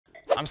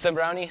I'm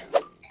Browney.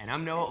 And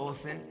I'm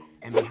Ohlsen.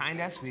 And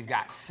behind us, we've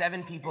got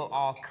 7 people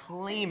all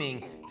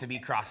claiming to be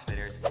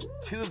CrossFitters.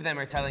 2 of them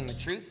are telling the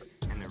truth,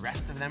 and the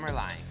rest of them are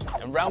lying.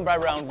 And round by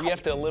round, we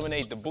have to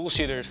eliminate the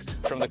bullshitters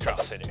from the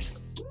CrossFitters.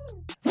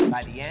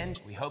 By the end,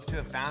 we hope to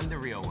have found the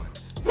real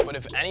ones. But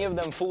if any of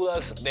them fool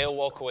us, they'll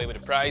walk away with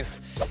a prize.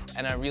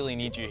 And I really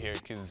need you here,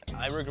 because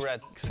I regret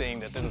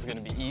saying that this was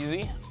going to be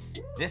easy.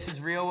 This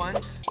is Real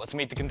Ones. Let's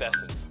meet the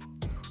contestants.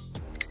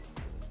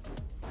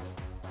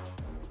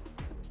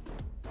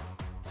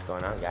 What's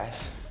going on,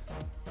 guys?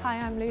 Hi,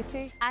 I'm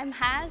Lucy. I'm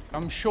Haz.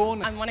 I'm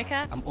Sean. I'm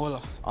Monica. I'm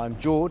Ola. I'm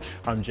George.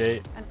 I'm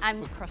Jay. And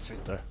I'm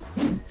CrossFitter.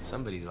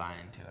 Somebody's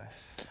lying to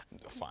us.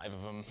 5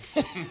 of them.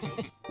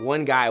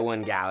 One guy,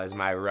 one gal is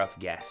my rough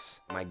guess.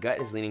 My gut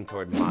is leaning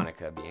toward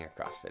Monica being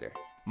a CrossFitter.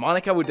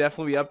 Monica would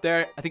definitely be up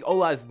there. I think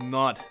Ola is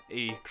not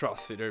a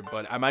CrossFitter,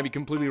 but I might be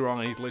completely wrong,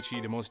 and he's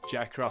literally the most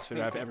jacked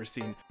CrossFitter I've ever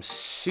seen.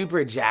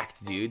 Super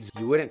jacked dudes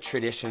you wouldn't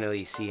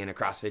traditionally see in a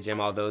CrossFit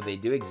gym, although they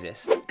do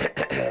exist.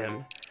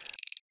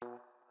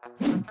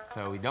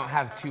 So we don't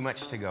have too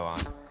much to go on,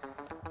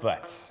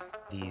 but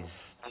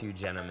these 2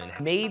 gentlemen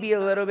maybe a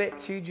little bit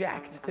too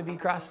jacked to be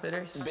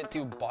CrossFitters. A bit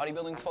too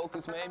bodybuilding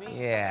focused, maybe?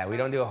 Yeah, we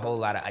don't do a whole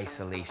lot of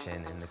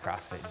isolation in the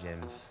CrossFit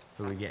gyms.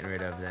 Who are we getting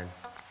rid of then?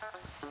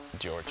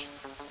 George.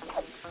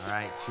 All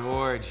right,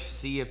 George,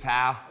 see you,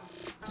 pal.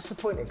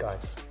 Disappointed,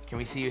 guys. Can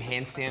we see you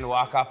handstand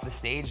walk off the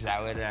stage?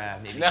 That would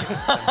maybe give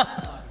us some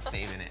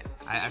saving it.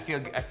 I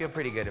feel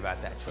pretty good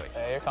about that choice.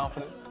 You're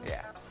confident?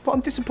 Yeah. But I'm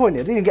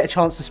disappointed. I didn't even get a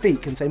chance to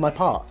speak and say my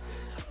part.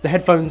 The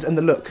headphones and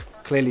the look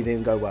clearly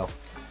didn't go well.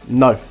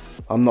 No,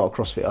 I'm not a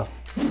CrossFitter.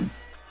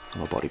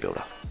 I'm a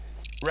bodybuilder.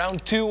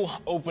 Round 2,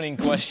 opening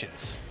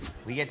questions.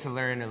 We get to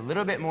learn a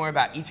little bit more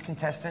about each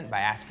contestant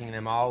by asking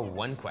them all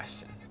one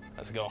question.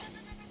 Let's go.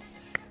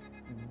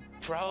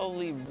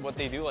 Probably what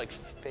they do, like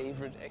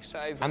favorite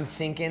exercise. I'm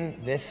thinking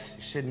this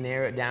should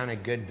narrow it down a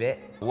good bit.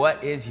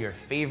 What is your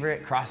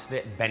favorite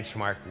CrossFit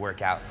benchmark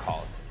workout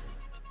called?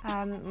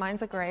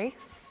 Mine's a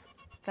Grace.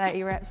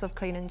 30 reps of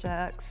clean and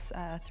jerks,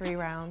 3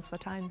 rounds for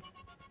time.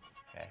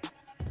 Okay.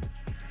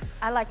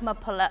 I like my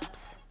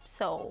pull-ups,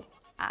 so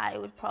I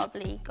would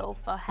probably go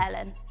for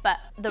Helen. But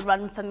the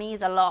run for me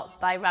is a lot.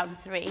 By round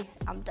 3,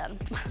 I'm done.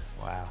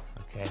 Wow,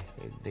 okay.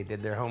 They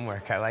did their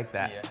homework. I like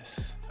that.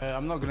 Yes.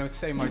 I'm not going to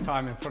say my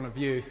time in front of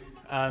you,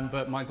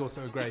 but mine's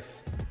also a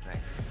Grace.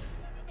 Nice.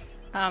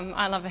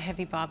 I love a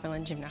heavy barbell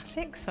and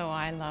gymnastics, so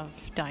I love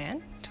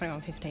Diane,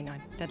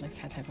 21-15-9, deadlift,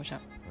 handstand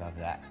push-up. Love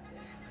that.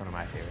 It's one of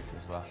my favorites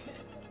as well.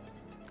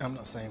 I'm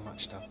not saying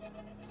much though.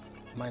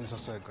 Mine is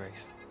also a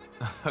Grace.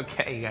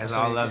 Okay, you guys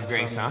all love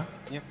Grace, huh?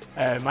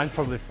 Yep. Mine's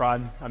probably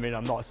Fran. I mean,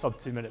 I'm not a sub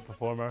 2-minute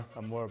performer.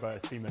 I'm more about a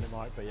 3-minute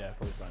mark, but yeah,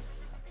 probably Fran.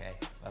 Okay,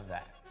 love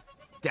that.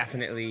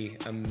 Definitely,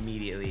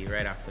 immediately,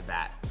 right off the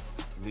bat,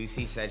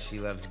 Lucy said she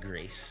loves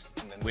Grace,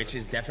 which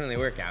is definitely a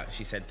workout.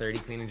 She said 30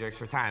 clean and jerks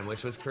for time,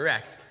 which was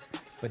correct.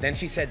 But then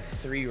she said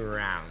 3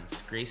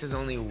 rounds. Grace is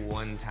only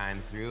 1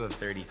 time through of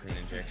 30 clean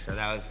and jerks, so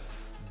that was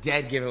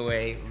dead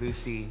giveaway.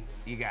 Lucy,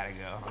 you gotta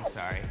go. I'm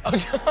sorry.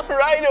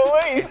 Right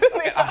away.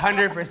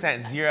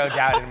 100%, 0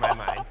 doubt in my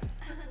mind.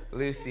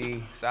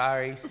 Lucy,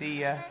 sorry,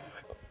 see ya.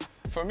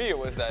 For me, it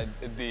was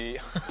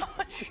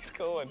she's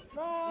going.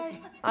 Bye.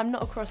 I'm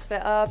not a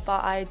CrossFitter,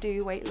 but I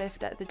do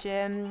weightlift at the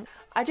gym.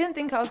 I didn't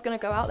think I was going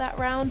to go out that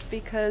round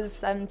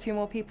because 2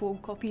 more people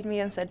copied me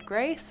and said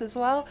Grace as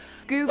well.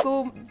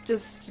 Google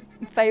just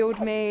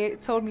failed me,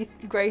 told me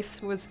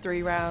Grace was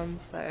 3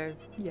 rounds, so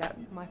yeah,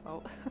 my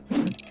fault.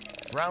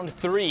 Round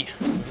 3,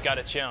 we've got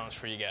a challenge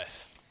for you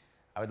guys.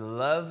 I would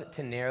love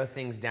to narrow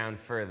things down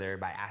further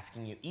by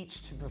asking you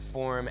each to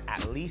perform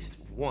at least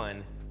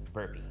 1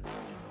 burpee.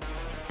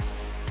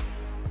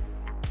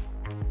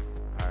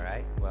 All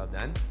right, well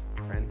done,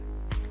 friend.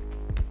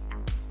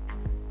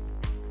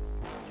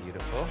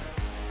 Beautiful.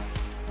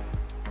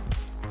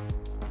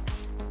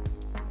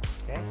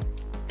 Okay.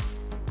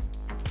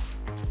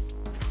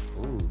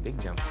 Ooh, big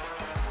jump.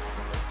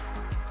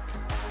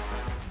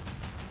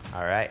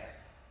 All right,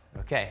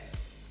 okay,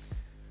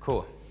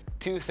 cool.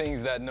 2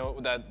 things that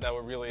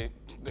were really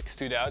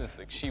stood out is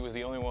like she was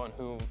the only one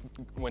who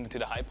went into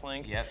the high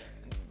plank. Yep.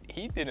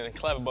 He didn't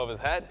clap above his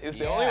head. He was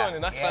the only one who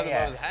not clapped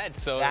above his head.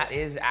 So that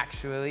is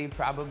actually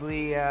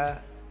probably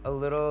a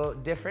little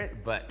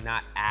different, but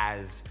not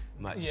as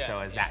much so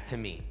as that to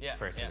me,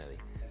 personally.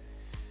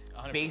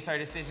 Yeah. Base our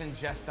decision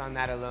just on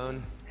that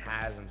alone.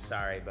 Haz, I'm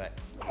sorry, but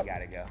you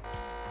gotta go.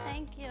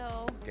 Thank you.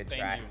 Good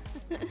try.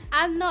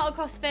 I'm not a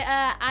CrossFitter.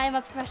 I am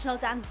a professional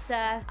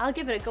dancer. I'll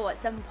give it a go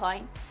at some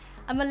point.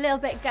 I'm a little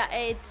bit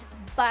gutted,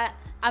 but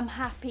I'm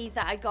happy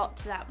that I got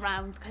to that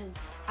round because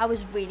I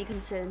was really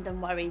concerned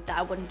and worried that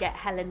I wouldn't get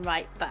Helen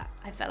right, but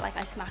I felt like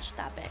I smashed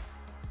that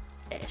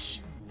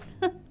bit-ish.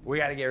 We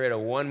gotta get rid of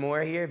 1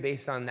 more here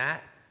based on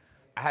that.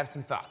 I have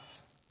some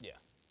thoughts. Yeah.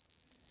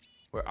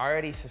 We're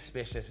already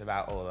suspicious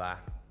about Ola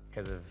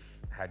because of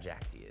how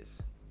jacked he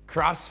is.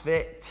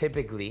 CrossFit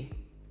typically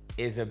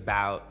is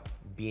about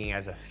being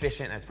as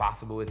efficient as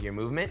possible with your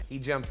movement. He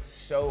jumped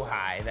so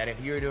high that if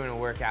you were doing a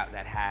workout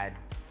that had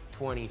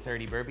 20,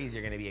 30 burpees,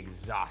 you're gonna be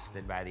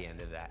exhausted by the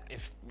end of that.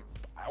 If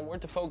I were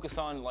to focus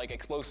on like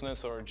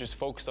explosiveness or just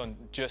focus on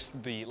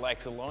just the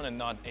legs alone and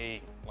not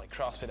a like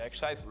CrossFit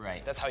exercise,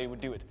 right, that's how you would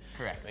do it.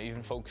 Correct. Maybe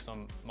even focus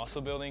on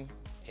muscle building,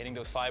 hitting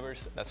those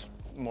fibers. That's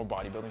more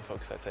bodybuilding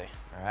focus, I'd say.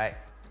 All right.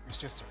 It's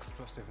just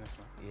explosiveness,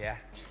 man. Yeah.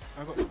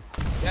 I got.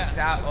 Peace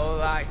out,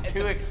 Ola.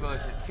 Too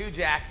explosive, too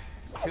jacked,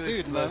 too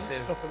Dude,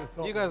 explosive.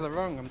 Man, you guys are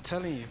wrong, I'm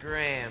telling you.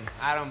 Scram.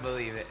 I don't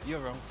believe it.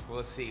 You're wrong.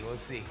 We'll see, we'll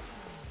see.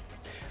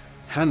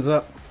 Hands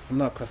up, I'm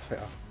not a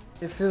CrossFitter.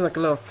 It feels like a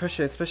lot of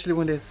pressure, especially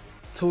when they're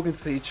talking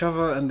to each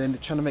other and then they're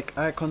trying to make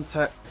eye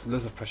contact. There's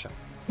loads of pressure.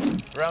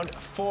 Round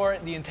 4,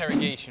 the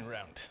interrogation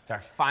round. It's our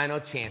final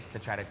chance to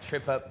try to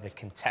trip up the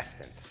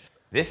contestants.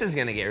 This is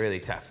gonna get really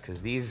tough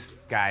because these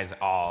guys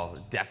all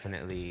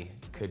definitely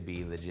could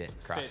be legit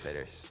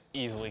CrossFitters.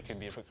 Easily could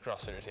be for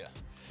CrossFitters, yeah.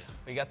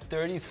 We got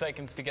 30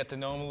 seconds to get to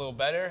know them a little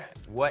better.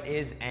 What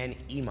is an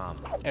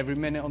EMOM? Every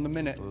minute on the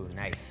minute. Ooh,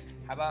 nice.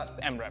 How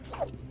about MREP?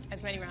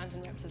 As many rounds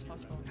and reps as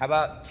possible. How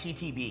about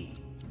TTB?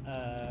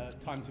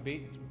 Time to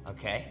beat.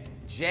 Okay.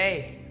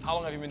 Jay. How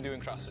long have you been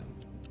doing CrossFit?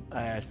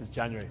 Since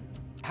January.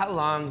 How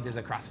long does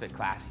a CrossFit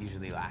class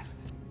usually last?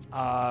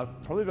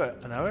 Probably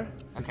about an hour,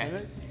 60 Okay.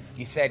 minutes.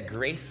 You said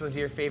Grace was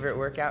your favorite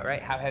workout,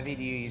 right? How heavy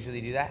do you usually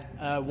do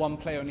that? One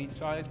play on each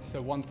side, so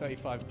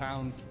 135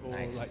 pounds or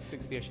Nice. like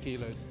 60-ish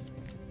kilos.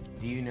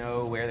 Do you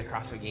know where the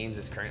CrossFit Games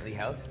is currently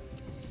held?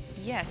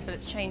 Yes, but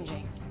it's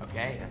changing.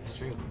 Okay, that's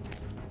true.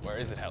 Where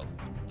is it held?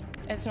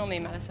 It's normally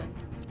in Madison.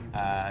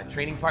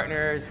 Training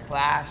partners,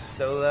 class,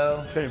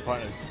 solo. Training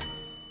partners.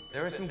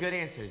 There were some good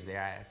answers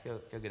there. I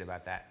feel good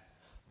about that.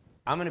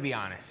 I'm gonna be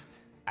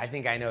honest. I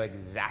think I know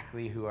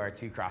exactly who our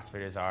 2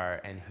 CrossFitters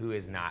are and who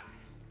is not.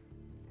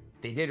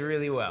 They did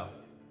really well,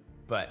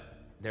 but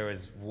there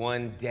was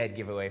one dead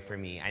giveaway for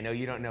me. I know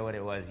you don't know what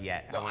it was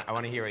yet. I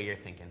want to hear what you're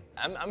thinking.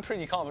 I'm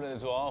pretty confident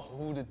as well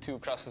who the 2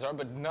 CrossFitters are,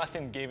 but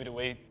nothing gave it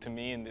away to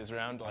me in this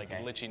round, like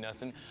literally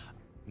nothing.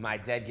 My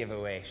dead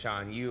giveaway,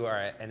 Sean, you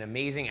are an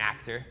amazing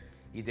actor.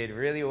 You did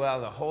really well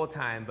the whole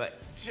time,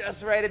 but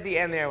just right at the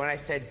end there when I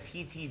said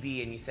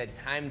TTB and you said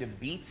time to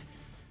beat,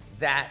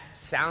 that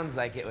sounds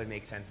like it would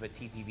make sense, but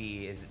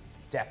TTB is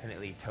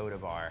definitely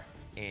toe-to-bar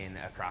in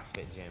a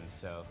CrossFit gym,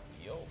 so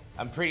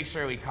I'm pretty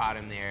sure we caught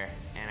him there,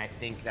 and I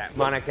think that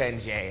Monica and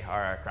Jay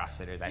are our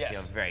CrossFitters. I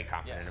feel very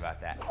confident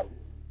about that.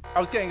 I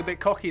was getting a bit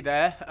cocky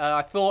there.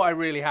 I thought I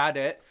really had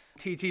it.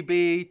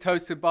 TTB,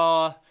 toasted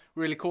bar,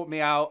 really caught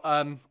me out.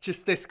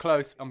 Just this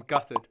close, I'm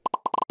gutted.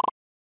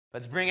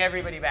 Let's bring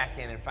everybody back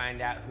in and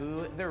find out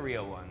who the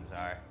real ones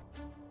are.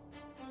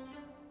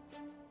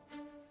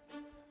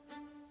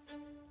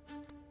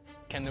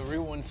 Can the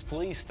real ones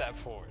please step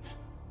forward?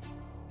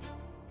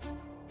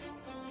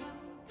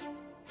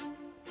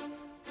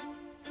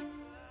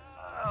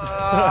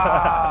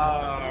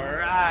 All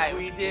right,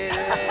 we did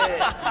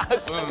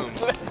it. Boom.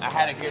 I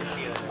had a good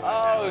feeling.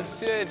 Oh,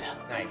 shit.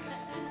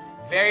 Nice.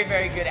 Very,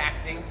 very good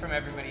acting from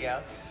everybody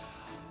else.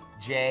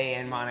 Jay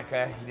and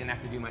Monica, you didn't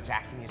have to do much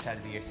acting. You tried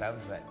to be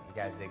yourselves, but you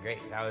guys did great.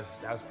 That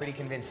was pretty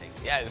convincing.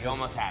 Yeah, you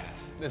almost had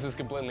us. This was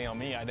completely on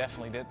me. I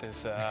definitely did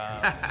this.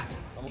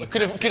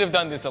 Could have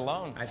done this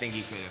alone. I think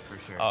you could have for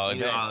sure. Oh, you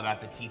know all about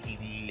the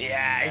TTB.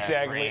 Yeah,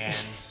 exactly.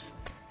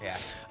 Yeah.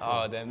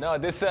 Oh damn! No,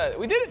 this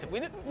we did it. We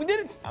did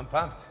it. I'm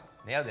pumped.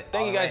 Nailed it.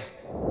 Thank you guys.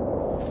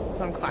 So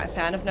I'm quite a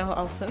fan of Noah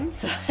Ohlsen,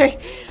 so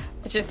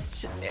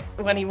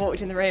when he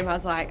walked in the room, I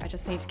was like, I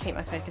just need to keep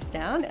my focus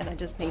down and I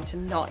just need to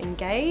not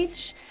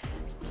engage.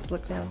 Just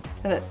look down,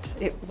 and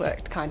it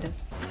worked kind of.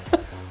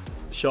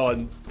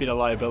 Sean being a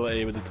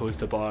liability with the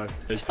toaster bar.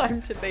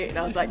 Time to beat, and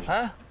I was like,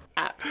 huh?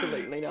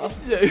 Absolutely not.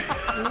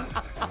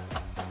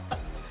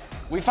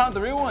 We found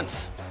the real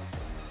ones.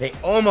 They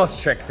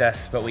almost tricked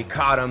us, but we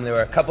caught them. There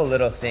were a couple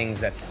little things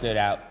that stood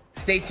out.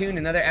 Stay tuned,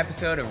 another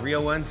episode of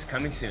Real Ones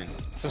coming soon.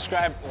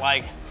 Subscribe,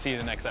 like, see you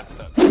in the next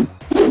episode.